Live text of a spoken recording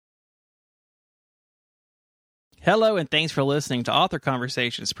Hello, and thanks for listening to Author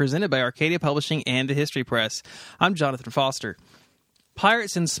Conversations, presented by Arcadia Publishing and the History Press. I'm Jonathan Foster.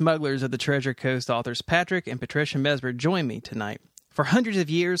 Pirates and smugglers of the Treasure Coast authors Patrick and Patricia Mesmer join me tonight. For hundreds of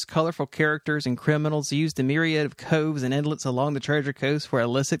years, colorful characters and criminals used a myriad of coves and inlets along the Treasure Coast for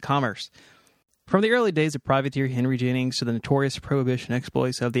illicit commerce. From the early days of privateer Henry Jennings to the notorious Prohibition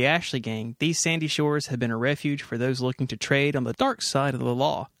exploits of the Ashley Gang, these sandy shores have been a refuge for those looking to trade on the dark side of the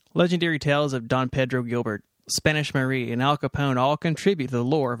law. Legendary tales of Don Pedro Gilbert, Spanish Marie, and Al Capone all contribute to the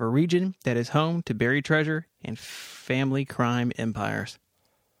lore of a region that is home to buried treasure and family crime empires.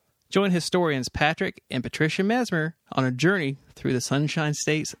 Join historians Patrick and Patricia Mesmer on a journey through the Sunshine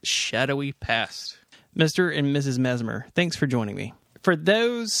State's shadowy past. Mr. and Mrs. Mesmer, thanks for joining me. For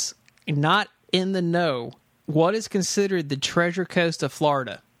those not in the know, what is considered the Treasure Coast of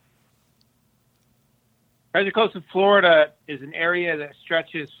Florida? Treasure Coast of Florida is an area that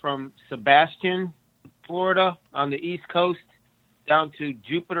stretches from Sebastian, Florida, on the east coast, down to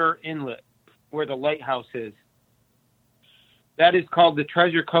Jupiter Inlet, where the lighthouse is. That is called the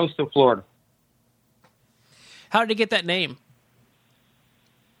Treasure Coast of Florida. How did it get that name?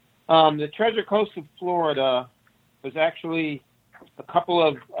 The Treasure Coast of Florida was actually a couple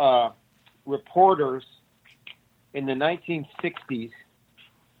of reporters in the 1960s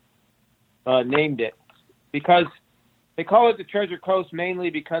named it, because they call it the Treasure Coast mainly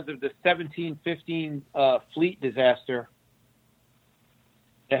because of the 1715 fleet disaster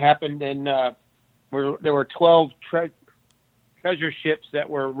that happened in where there were 12 treasure ships that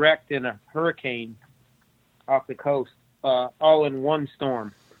were wrecked in a hurricane off the coast, all in one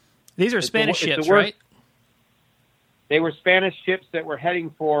storm. These are Spanish ships, right? They were Spanish ships that were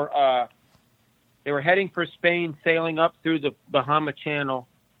heading for Spain, sailing up through the Bahama Channel,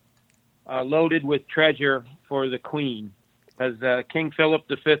 loaded with treasure for the Queen, because King Philip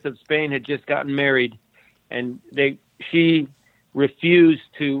V of Spain had just gotten married, and she refused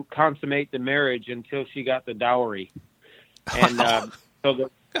to consummate the marriage until she got the dowry. And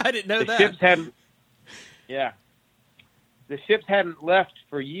so I didn't know that. The ships hadn't left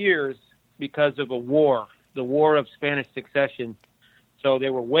for years because of a war, the War of Spanish Succession. So they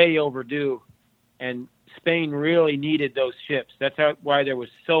were way overdue, and Spain really needed those ships. That's why there was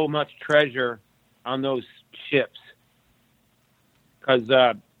so much treasure on those ships. Because,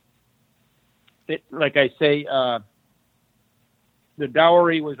 like I say, the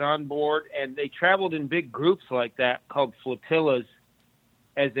dowry was on board, and they traveled in big groups like that called flotillas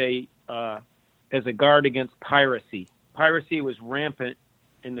as a guard against piracy. Piracy was rampant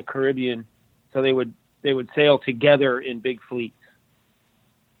in the Caribbean, so they would sail together in big fleets.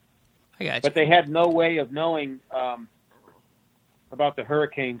 I got you. But they had no way of knowing about the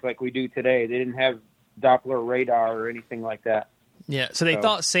hurricanes like we do today. They didn't have Doppler radar or anything like that. Yeah, so they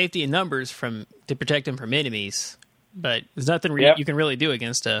thought safety in numbers to protect them from enemies, but there's nothing you can really do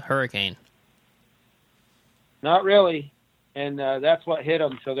against a hurricane. Not really, and that's what hit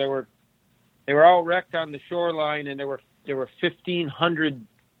them. So they were all wrecked on the shoreline, and there were 1,500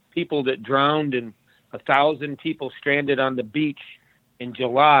 people that drowned and 1,000 people stranded on the beach in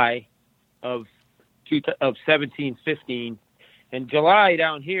July of 1715. And July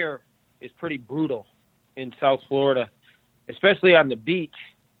down here is pretty brutal in South Florida, especially on the beach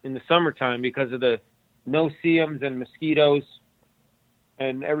in the summertime because of the no-see-ums and mosquitoes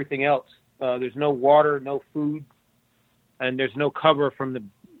and everything else. There's no water, no food, and there's no cover from the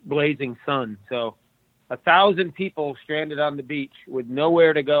blazing sun. So 1,000 people stranded on the beach with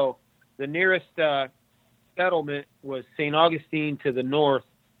nowhere to go. The nearest settlement was St. Augustine to the north,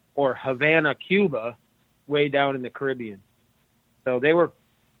 or Havana, Cuba, way down in the Caribbean. So they were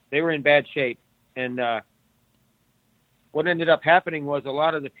in bad shape. And what ended up happening was a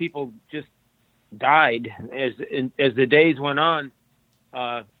lot of the people just died as the days went on.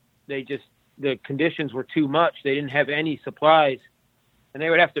 The conditions were too much. They didn't have any supplies, and they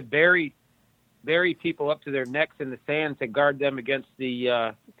would have to bury people up to their necks in the sand to guard them against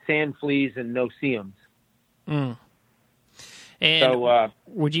the sand fleas and no-see-ums. Mm. And so,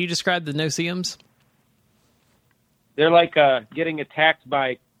 would you describe the no-see-ums? They're like getting attacked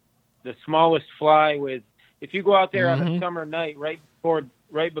by the smallest fly. If you go out there on a summer night right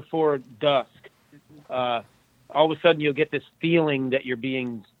before dusk, all of a sudden you'll get this feeling that you're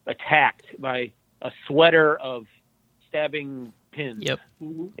being attacked by a sweater of stabbing pins. Yep.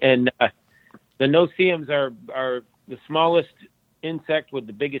 And the no-see-ums are the smallest insect with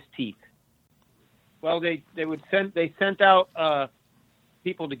the biggest teeth. Well, they sent out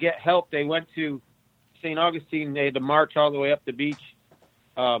people to get help. They went to St. Augustine. They had to march all the way up the beach.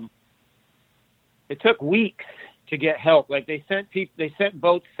 It took weeks to get help. Like they sent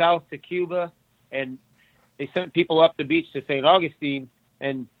boats south to Cuba, and they sent people up the beach to St. Augustine,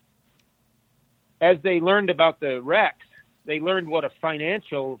 and as they learned about the wrecks, they learned what a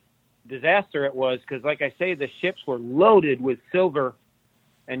financial disaster it was, because, like I say, the ships were loaded with silver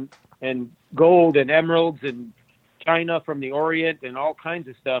and gold and emeralds and china from the Orient and all kinds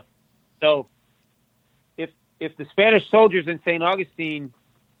of stuff. So if the Spanish soldiers in St. Augustine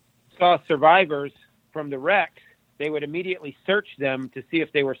saw survivors from the wrecks, they would immediately search them to see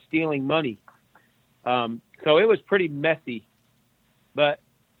if they were stealing money. So it was pretty messy, but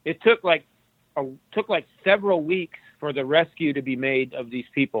it took like several weeks for the rescue to be made of these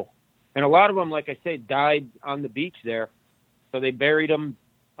people. And a lot of them, like I say, died on the beach there. So they buried them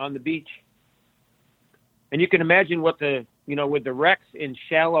on the beach. And you can imagine with the wrecks in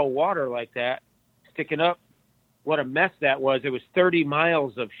shallow water like that, sticking up, what a mess that was. It was 30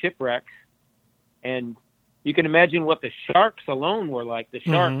 miles of shipwrecks. And you can imagine what the sharks alone were like. The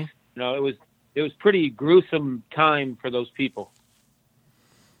sharks, it was pretty gruesome time for those people.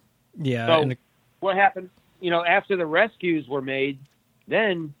 Yeah. So what happened, after the rescues were made,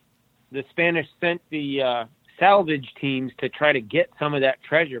 then the Spanish sent the salvage teams to try to get some of that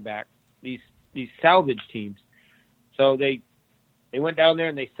treasure back, these salvage teams. So they went down there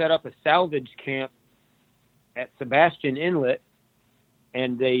and they set up a salvage camp at Sebastian Inlet,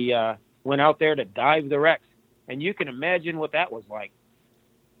 and they went out there to dive the wrecks. And you can imagine what that was like.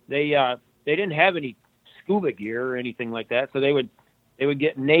 They didn't have any scuba gear or anything like that, so they would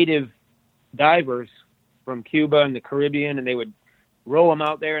get native divers from Cuba and the Caribbean, and they would row them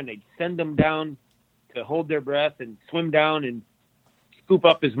out there, and they'd send them down to hold their breath and swim down and scoop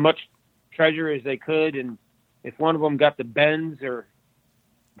up as much treasure as they could. And if one of them got the bends or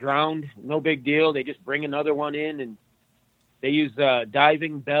drowned, no big deal. They just bring another one in, and they use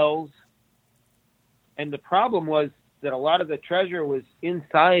diving bells. And the problem was that a lot of the treasure was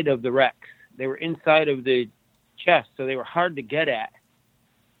inside of the wrecks. They were inside of the chest, so they were hard to get at.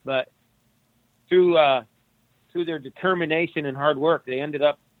 But through their determination and hard work, they ended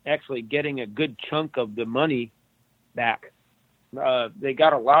up actually getting a good chunk of the money back. They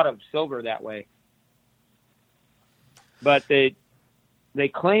got a lot of silver that way. But they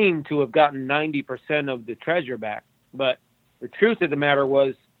claimed to have gotten 90% of the treasure back. But the truth of the matter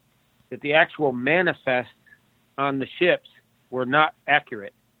was that the actual manifests on the ships were not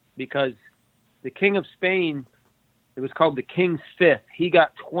accurate, because the King of Spain, it was called the King's Fifth, he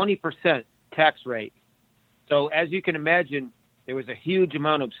got 20% tax rate. So as you can imagine, there was a huge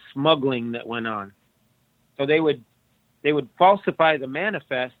amount of smuggling that went on. So they would falsify the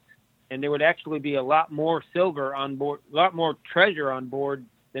manifest, and there would actually be a lot more silver on board, a lot more treasure on board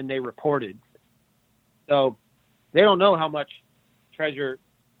than they reported. So they don't know how much treasure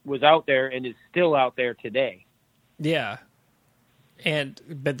was out there and is still out there today. Yeah.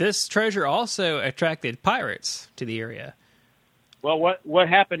 But this treasure also attracted pirates to the area. Well, what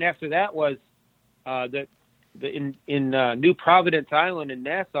happened after that was in New Providence Island in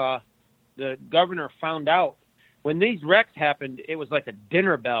Nassau, the governor found out when these wrecks happened. It was like a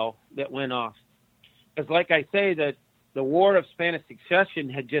dinner bell that went off. Because, like I say, that the War of Spanish Succession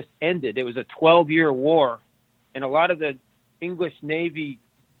had just ended. It was a 12-year war, and a lot of the English Navy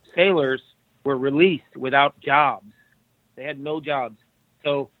sailors were released without jobs. They had no jobs.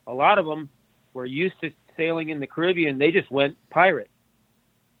 So a lot of them were used to sailing in the Caribbean. They just went pirate.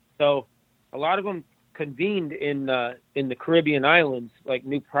 So a lot of them convened in the Caribbean islands, like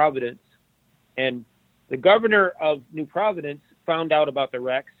New Providence. And the governor of New Providence found out about the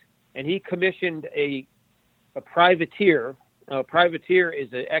wrecks, and he commissioned a privateer. A privateer is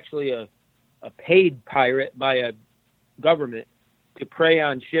actually a paid pirate by a government to prey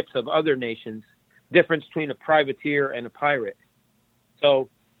on ships of other nations. Difference between a privateer and a pirate. So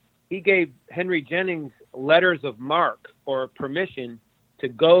he gave Henry Jennings letters of marque or permission to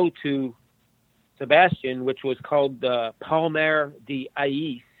go to Sebastian, which was called the Palmer de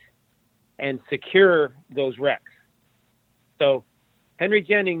Ais, and secure those wrecks. So Henry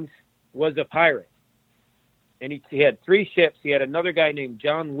Jennings was a pirate, and he had 3 ships. He had another guy named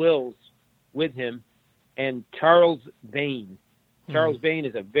John Wills with him, and Charles Vane. Charles Vane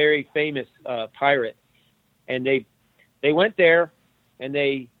is a very famous pirate, and they went there and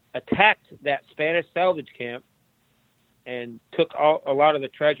they attacked that Spanish salvage camp and took a lot of the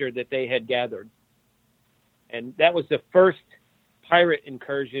treasure that they had gathered. And that was the first pirate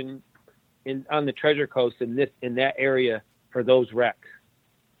incursion on the Treasure Coast in that area for those wrecks.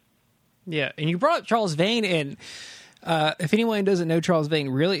 Yeah, and you brought Charles Vane in. If anyone doesn't know Charles Vane,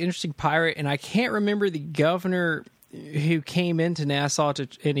 really interesting pirate, and I can't remember the governor who came into Nassau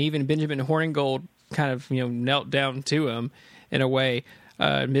and even Benjamin Hornigold kind of knelt down to him in a way.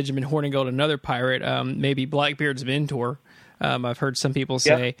 Benjamin Hornigold, another pirate, maybe Blackbeard's mentor. I've heard some people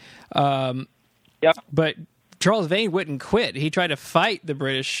say. But Charles Vane wouldn't quit. He tried to fight the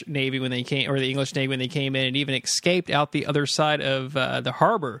British Navy when they came, or the English Navy when they came in, and even escaped out the other side of the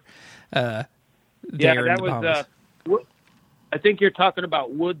harbor. That was. I think you're talking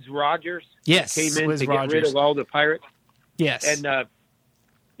about Woodes Rogers. Yes, came in Woodes to Rogers. get rid of all the pirates. Yes, and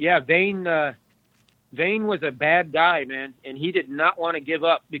Vane was a bad guy, man, and he did not want to give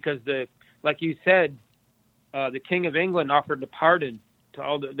up because like you said, the King of England offered to pardon to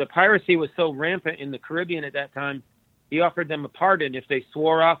all the piracy was so rampant in the Caribbean at that time. He offered them a pardon if they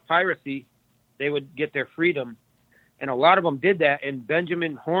swore off piracy, they would get their freedom, and a lot of them did that. And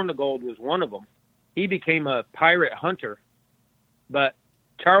Benjamin Hornigold was one of them. He became a pirate hunter. But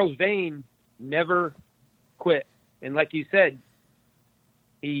Charles Vane never quit. And like you said,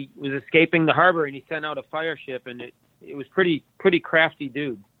 he was escaping the harbor and he sent out a fire ship, and it was pretty crafty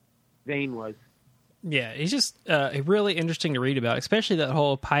dude, Vane was. Yeah, he's just really interesting to read about, especially that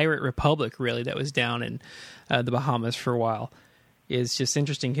whole pirate republic, really, that was down in the Bahamas for a while. It's just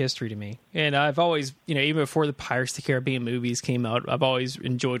interesting history to me. And I've always, even before the Pirates of the Caribbean movies came out, I've always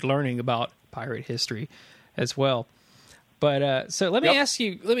enjoyed learning about pirate history as well. But so let me ask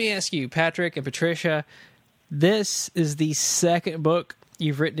you, Patrick and Patricia, this is the second book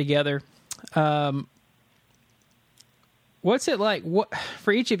you've written together. What's it like?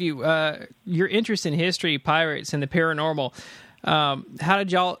 For each of you, your interest in history, pirates, and the paranormal? How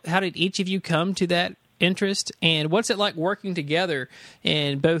did each of you come to that interest? And what's it like working together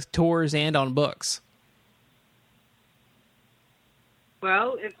in both tours and on books?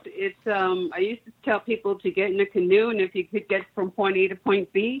 Well, it's I used to tell people to get in a canoe, and if you could get from point A to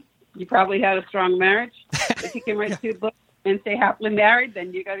point B, you probably had a strong marriage. If you can write 2 books and stay happily married,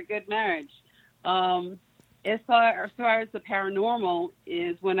 then you got a good marriage. As far as the paranormal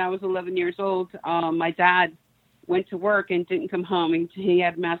is, when I was 11 years old, my dad went to work and didn't come home. He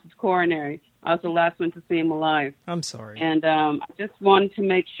had massive coronary. I was the last one to see him alive. I'm sorry. And I just wanted to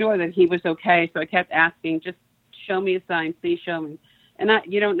make sure that he was okay, so I kept asking, just show me a sign, please show me. And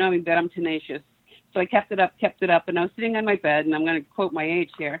you don't know me, but I'm tenacious. So I kept it up, and I was sitting on my bed, and I'm going to quote my age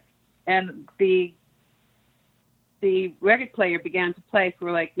here, and the record player began to play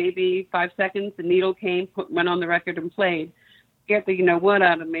for like maybe 5 seconds. The needle came, went on the record and played. Scared the what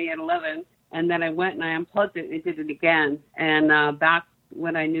out of me at 11, and then I went and I unplugged it and did it again. And that's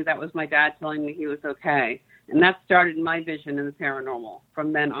when I knew that was my dad telling me he was okay. And that started my vision in the paranormal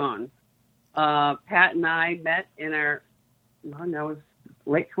from then on. Pat and I met in our, it was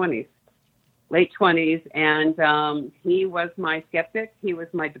late 20s, and he was my skeptic. He was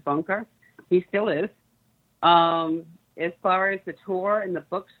my debunker. He still is. As far as the tour and the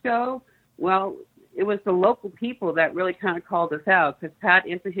books go, well, it was the local people that really kind of called us out, because Pat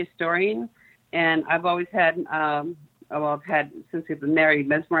is a historian, and I've always had, I've had, since we've been married,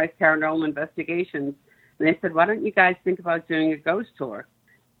 mesmerized paranormal investigations. And they said, why don't you guys think about doing a ghost tour?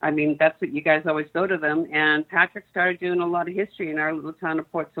 I mean, that's what you guys always go to them. And Patrick started doing a lot of history in our little town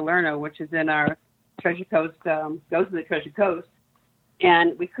of Port Salerno, which is in our Treasure Coast, goes to the Treasure Coast.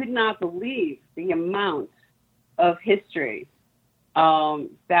 And we could not believe the amount of history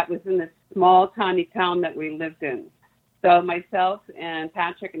that was in this small, tiny town that we lived in. So myself and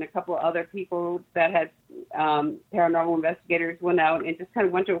Patrick and a couple of other people that had paranormal investigators went out and just kind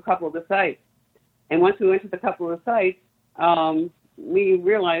of went to a couple of the sites. And once we went to the couple of the sites, we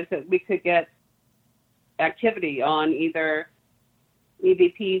realized that we could get activity on either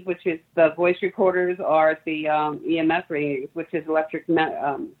EVPs, which is the voice recorders, or the EMF readings, which is electric.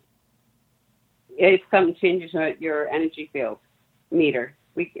 If something changes your energy field meter.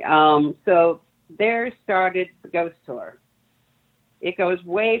 So there started the ghost tour. It goes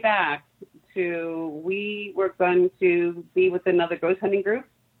way back to, we were going to be with another ghost hunting group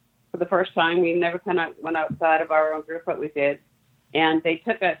for the first time. We never kind of went outside of our own group, but we did. And they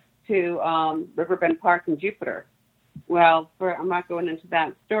took us to Riverbend Park in Jupiter. Well, I'm not going into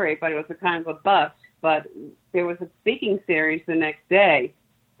that story, but it was a kind of a bust. But there was a speaking series the next day,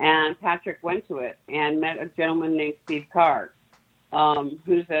 and Patrick went to it and met a gentleman named Steve Carr,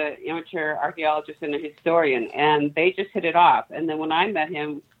 who's an amateur archaeologist and a historian. And they just hit it off. And then when I met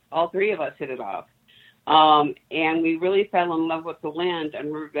him, all 3 of us hit it off. And we really fell in love with the land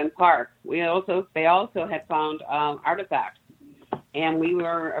in Riverbend Park. They also had found artifacts. And we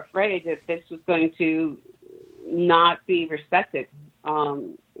were afraid that this was going to not be respected.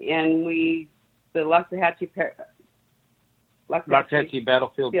 And the Loxahatchee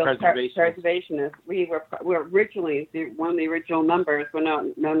Battlefield Preservationists, we were originally one of the original members, we're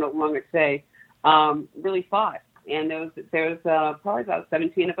no longer today, really fought and there's probably about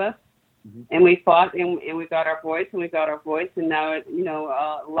 17 of us, and we fought, and we got our voice, and now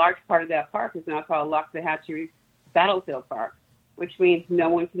a large part of that park is now called Loxahatchee Battlefield Park, which means no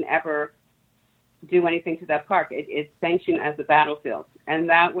one can ever do anything to that park. It's sanctioned as a battlefield, and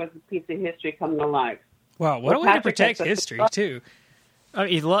that was a piece of history coming alive. Wow, what a way to protect history, too.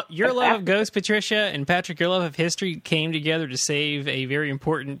 Your love of ghosts, Patricia, and Patrick, your love of history came together to save a very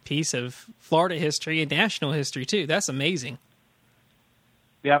important piece of Florida history and national history, too. That's amazing.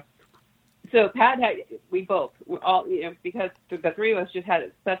 Yep. So Pat we all, because the three of us just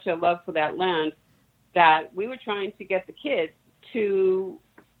had such a love for that land that we were trying to get the kids to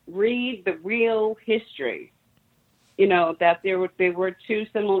read the real history. That there were two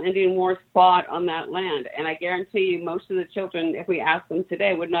Seminole Indian Wars fought on that land. And I guarantee you most of the children, if we asked them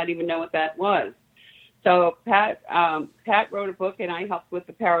today, would not even know what that was. So Pat wrote a book, and I helped with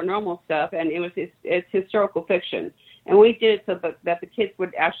the paranormal stuff, and it's historical fiction. And we did it so that the kids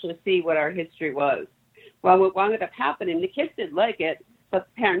would actually see what our history was. Well, what wound up happening, the kids did like it, but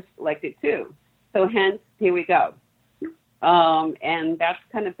the parents liked it too. So hence, here we go. And that's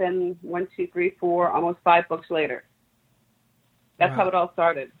kind of been 1, 2, 3, 4, almost 5 books later. That's how it all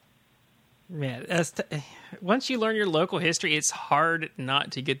started. Man, once you learn your local history, it's hard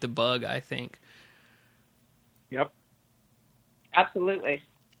not to get the bug, I think. Yep. Absolutely.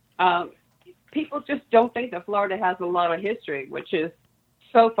 People just don't think that Florida has a lot of history, which is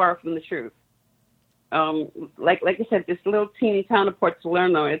so far from the truth. Like I said, this little teeny town of Port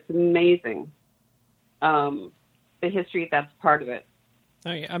Salerno, it's amazing. The history that's part of it.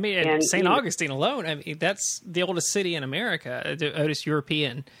 Oh, yeah. I mean, St. Augustine alone, I mean, that's the oldest city in America, the oldest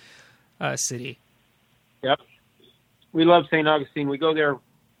European city. Yep. We love St. Augustine. We go there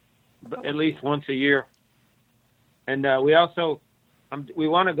at least once a year. And we also, we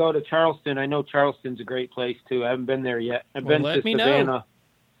want to go to Charleston. I know Charleston's a great place, too. I haven't been there yet. I've been to Savannah. Know.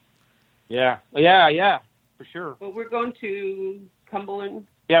 Yeah, for sure. Well, we're going to Cumberland.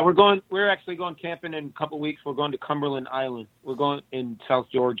 Yeah, we're actually going camping in a couple of weeks. We're going to Cumberland Island. We're going in South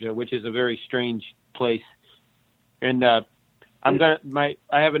Georgia, which is a very strange place. And I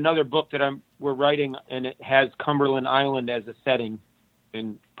have another book that we're writing, and it has Cumberland Island as a setting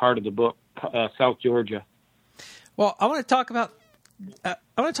in part of the book, South Georgia. Well, I want to talk about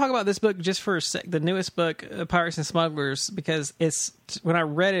this book just for a sec, the newest book, Pirates and Smugglers, because when I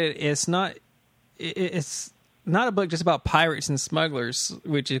read it, it's not a book just about pirates and smugglers,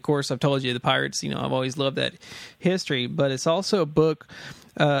 which, of course, I've told you, the pirates, I've always loved that history. But it's also a book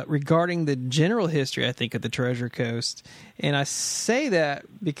regarding the general history, I think, of the Treasure Coast. And I say that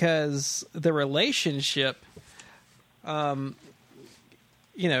because the relationship,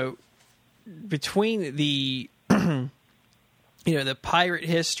 between the, the pirate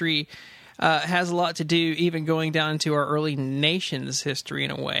history has a lot to do, even going down to our early nation's history in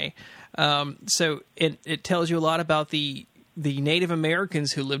a way. So it tells you a lot about the Native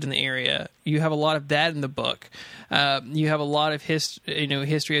Americans who lived in the area. You have a lot of that in the book. You have a lot of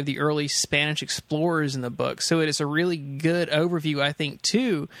history of the early Spanish explorers in the book. So it is a really good overview, I think,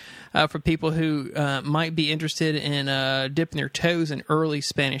 too, for people who might be interested in dipping their toes in early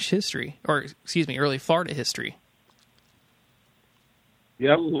Spanish history, early Florida history.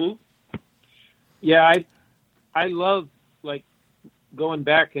 Yep. Mm-hmm. Yeah, I love going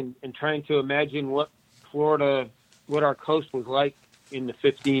back and trying to imagine what our coast was like in the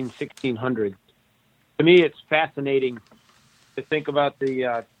 1600s. To me, it's fascinating to think about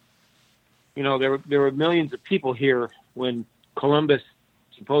there were millions of people here when Columbus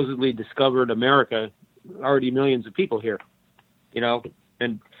supposedly discovered America, already millions of people here,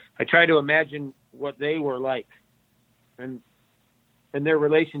 and I try to imagine what they were like and their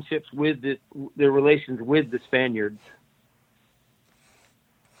relationships their relations with the Spaniards.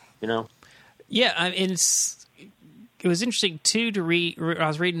 Yeah, it was interesting too to read. I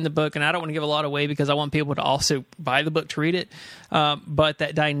was reading the book, and I don't want to give a lot away because I want people to also buy the book to read it. But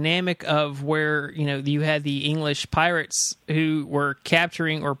that dynamic of where you had the English pirates who were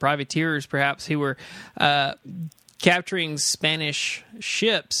capturing, or privateers perhaps, who were capturing Spanish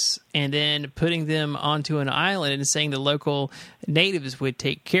ships and then putting them onto an island and saying the local natives would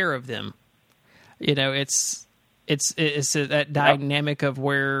take care of them. It's that dynamic of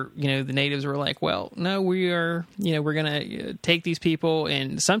where, the natives were like, well, no, we are, we're going to take these people,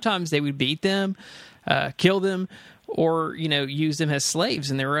 and sometimes they would beat them, kill them, or, use them as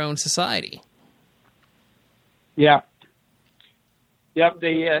slaves in their own society. Yeah. Yep.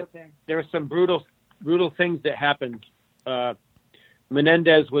 There were some brutal things that happened.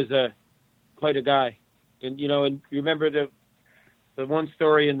 Menendez was quite a guy. And, and you remember the one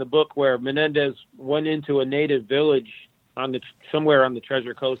story in the book where Menendez went into a native village somewhere on the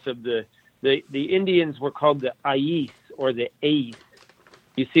Treasure Coast of the Indians were called the Ais or the Ais.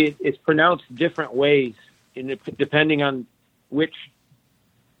 You see, it's pronounced different ways depending on which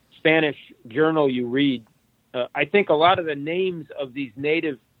Spanish journal you read. I think a lot of the names of these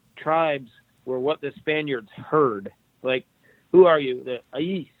native tribes were what the Spaniards heard. Like, who are you? The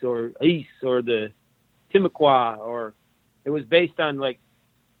Ais or the Timucua, or it was based on like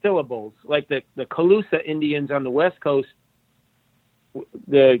syllables. Like the Calusa Indians on the West Coast,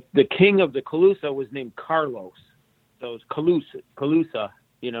 the king of the Calusa was named Carlos. So it's Calusa,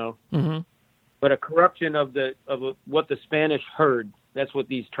 you know. Mm-hmm. But a corruption of what the Spanish heard. That's what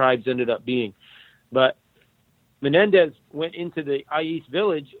these tribes ended up being. But Menendez went into the Ais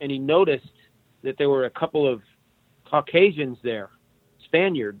village and he noticed that there were a couple of Caucasians there,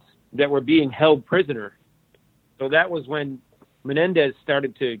 Spaniards, that were being held prisoner. So that was when Menendez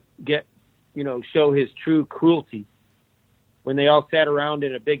started to show his true cruelty. When they all sat around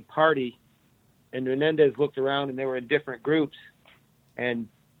in a big party and Menendez looked around and they were in different groups, and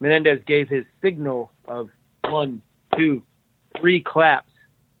Menendez gave his signal of 1, 2, 3 claps.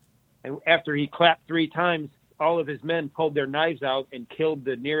 And after he clapped 3 times, all of his men pulled their knives out and killed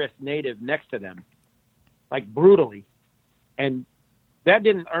the nearest native next to them, like brutally. And that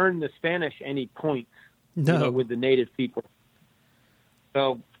didn't earn the Spanish any points with the native people.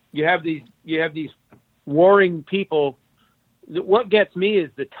 So you have these warring people. What gets me is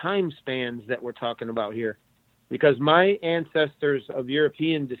the time spans that we're talking about here, because my ancestors of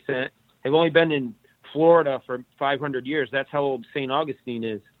European descent have only been in Florida for 500 years. That's how old St. Augustine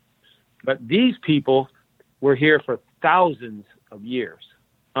is. But these people were here for thousands of years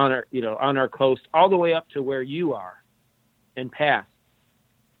on our coast, all the way up to where you are and past.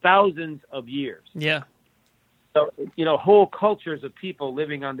 Thousands of years. Yeah. So, whole cultures of people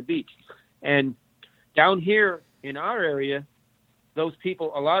living on the beach. And down here in our area, those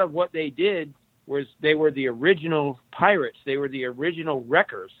people, a lot of what they did was they were the original pirates. They were the original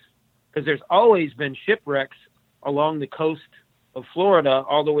wreckers, because there's always been shipwrecks along the coast of Florida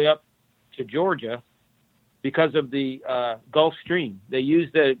all the way up to Georgia because of the Gulf Stream. They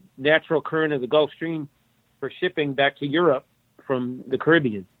used the natural current of the Gulf Stream for shipping back to Europe from the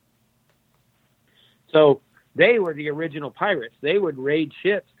Caribbean. So they were the original pirates. They would raid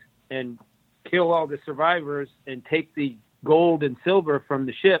ships and kill all the survivors and take the gold and silver from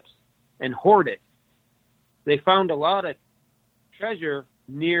the ships and hoard it. They found a lot of treasure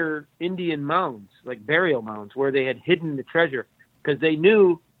near Indian mounds, like burial mounds, where they had hidden the treasure, because they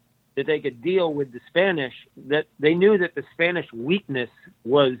knew that they could deal with the Spanish, that they knew that the Spanish weakness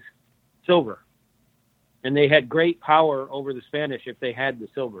was silver. And they had great power over the Spanish if they had the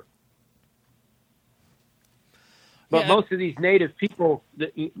silver. But most of these native people,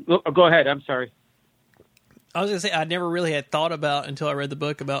 go ahead, I'm sorry. I was going to say, I never really had thought about until I read the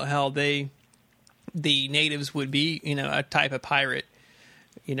book about how the natives would be, a type of pirate,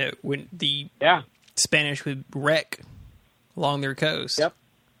 when the Spanish would wreck along their coast. Yep.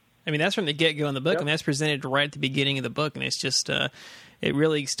 I mean, that's from the get-go in the book. Yep. I mean, that's presented right at the beginning of the book, and it's just, it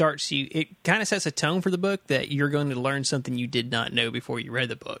really starts you, it kind of sets a tone for the book that you're going to learn something you did not know before you read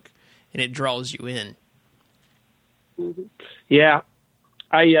the book, and it draws you in. Yeah.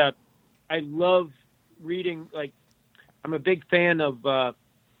 I love reading, like, I'm a big fan of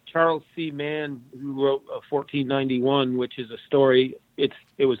Charles C. Mann, who wrote 1491, which is a story. It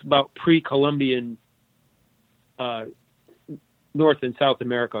was about pre-Columbian North and South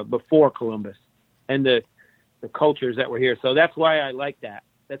America, before Columbus, and the cultures that were here. So that's why I like that.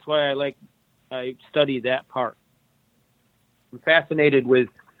 That's why I study that part. I'm fascinated with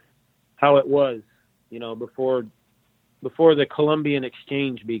how it was, before the Columbian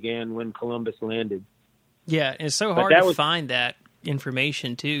exchange began, when Columbus landed. Yeah, and it's so hard to find that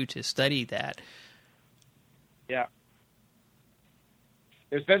information, too, to study that. Yeah.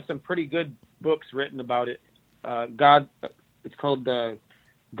 There's been some pretty good books written about it. It's called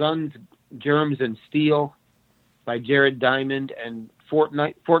Guns, Germs, and Steel by Jared Diamond, and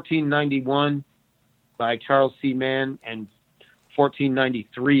 1491 by Charles C. Mann, and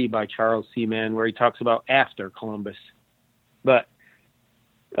 1493 by Charles C. Mann, where he talks about after Columbus. But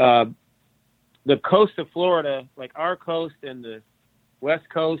the coast of Florida, like our coast and the West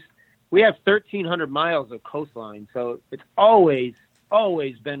Coast, we have 1,300 miles of coastline. So it's always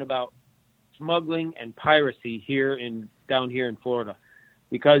been about smuggling and piracy down here in Florida.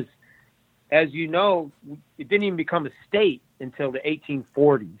 Because, as you know, it didn't even become a state until the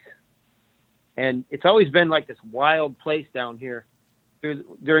 1840s. And it's always been like this wild place down here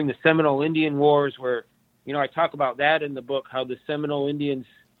during the Seminole Indian Wars, where I talk about that in the book, how the Seminole Indians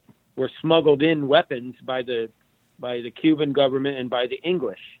were smuggled in weapons by the Cuban government and by the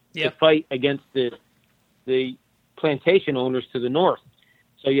English to fight against the plantation owners to the north.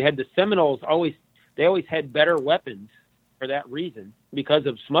 So you had the Seminoles always had better weapons for that reason, because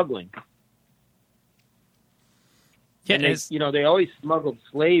of smuggling. Yeah, and they always smuggled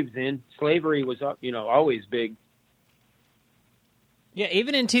slaves in. Slavery was always big. Yeah,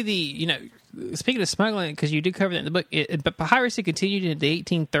 even into the, speaking of smuggling, because you do cover that in the book, but piracy continued into the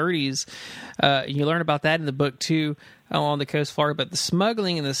 1830s. You learn about that in the book, too, along the coast of Florida. But the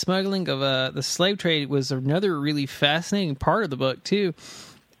smuggling of the slave trade was another really fascinating part of the book, too.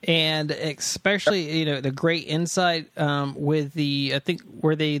 And especially, the great insight with I think,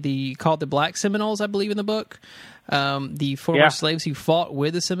 were they called the Black Seminoles, I believe, in the book? The former slaves who fought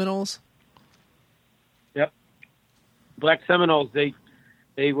with the Seminoles? Yep. Black Seminoles,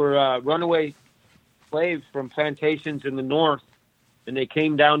 they were runaway slaves from plantations in the north, and they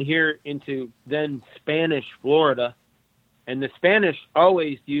came down here into then Spanish Florida. And the Spanish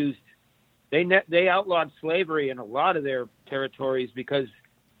always used, they outlawed slavery in a lot of their territories because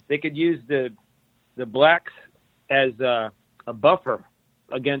they could use the blacks as a buffer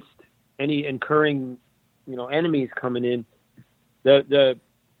against any incurring, enemies coming in. The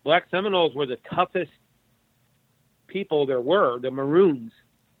Black Seminoles were the toughest people there were, the Maroons.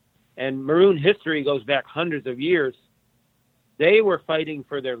 And Maroon history goes back hundreds of years. They were fighting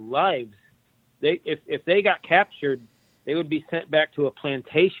for their lives. If they got captured, they would be sent back to a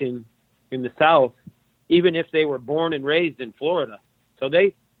plantation in the South, even if they were born and raised in Florida. So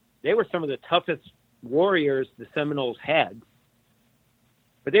they were some of the toughest warriors the Seminoles had.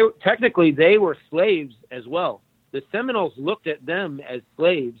 But they were slaves as well. The Seminoles looked at them as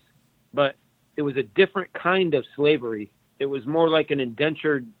slaves, but it was a different kind of slavery. It was more like an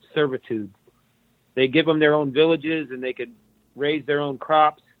indentured servitude. They give them their own villages, and they could raise their own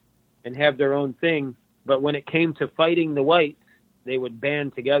crops and have their own thing. But when it came to fighting the whites, they would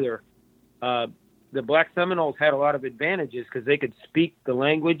band together. The Black Seminoles had a lot of advantages because they could speak the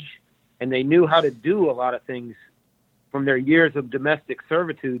language, and they knew how to do a lot of things from their years of domestic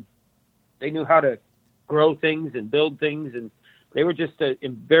servitude. They knew how to grow things and build things, and they were just a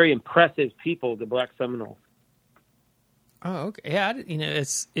very impressive people, the Black Seminoles. Oh, okay. Yeah,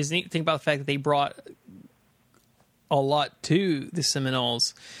 it's neat to think about the fact that they brought a lot to the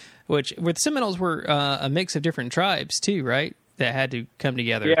Seminoles, where the Seminoles were a mix of different tribes too, right? That had to come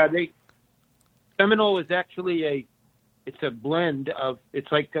together. Yeah, Seminole is actually it's a blend of,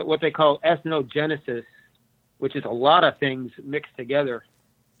 it's like what they call ethnogenesis, which is a lot of things mixed together.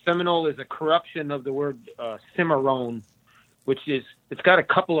 Seminole is a corruption of the word Cimarron, it's got a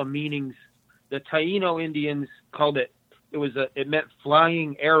couple of meanings. The Taino Indians called it meant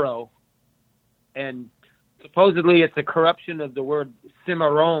flying arrow, and supposedly it's a corruption of the word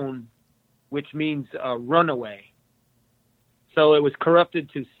Cimarron, which means runaway. So it was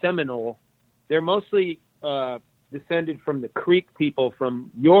corrupted to Seminole. They're mostly descended from the Creek people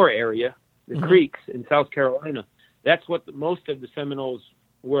from your area, the Creeks in South Carolina. That's what most of the Seminoles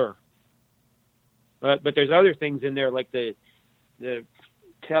were. But there's other things in there, like the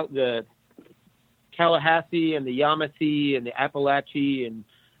Tallahassee and the Yamasee and the Appalachee, and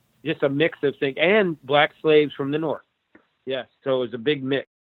just a mix of things, and black slaves from the north. Yes, so it was a big mix.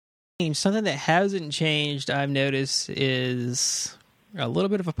 Something that hasn't changed, I've noticed, is a little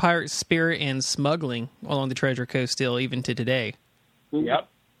bit of a pirate spirit and smuggling along the Treasure Coast still, even to today. Yep.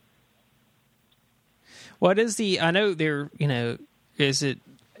 What is I know there, is it,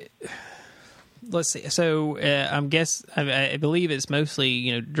 let's see, so I believe it's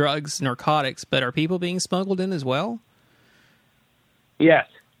mostly, drugs, narcotics, but are people being smuggled in as well? Yes.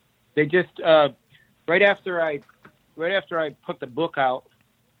 They just, right after I put the book out,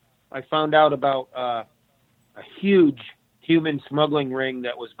 I found out about a huge human smuggling ring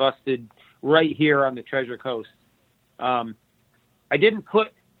that was busted right here on the Treasure Coast. I didn't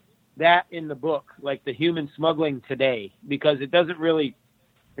put that in the book, like the human smuggling today, because it's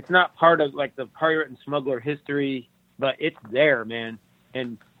not part of like the pirate and smuggler history, but it's there, man.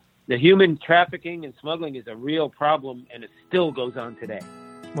 And the human trafficking and smuggling is a real problem, and it still goes on today.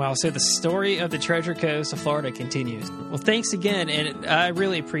 Wow, so the story of the Treasure Coast of Florida continues. Well, thanks again, and I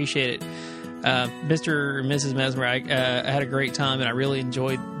really appreciate it. Mr. and Mrs. Mesmer, I had a great time, and I really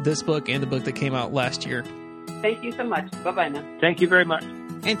enjoyed this book and the book that came out last year. Thank you so much. Bye-bye now. Thank you very much.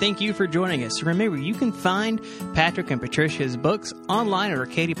 And thank you for joining us. Remember, you can find Patrick and Patricia's books online at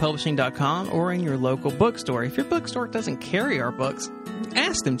arcadiapublishing.com or in your local bookstore. If your bookstore doesn't carry our books,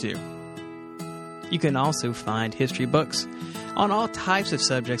 ask them to. You can also find history books on all types of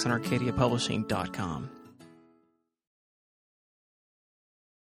subjects on arcadiapublishing.com.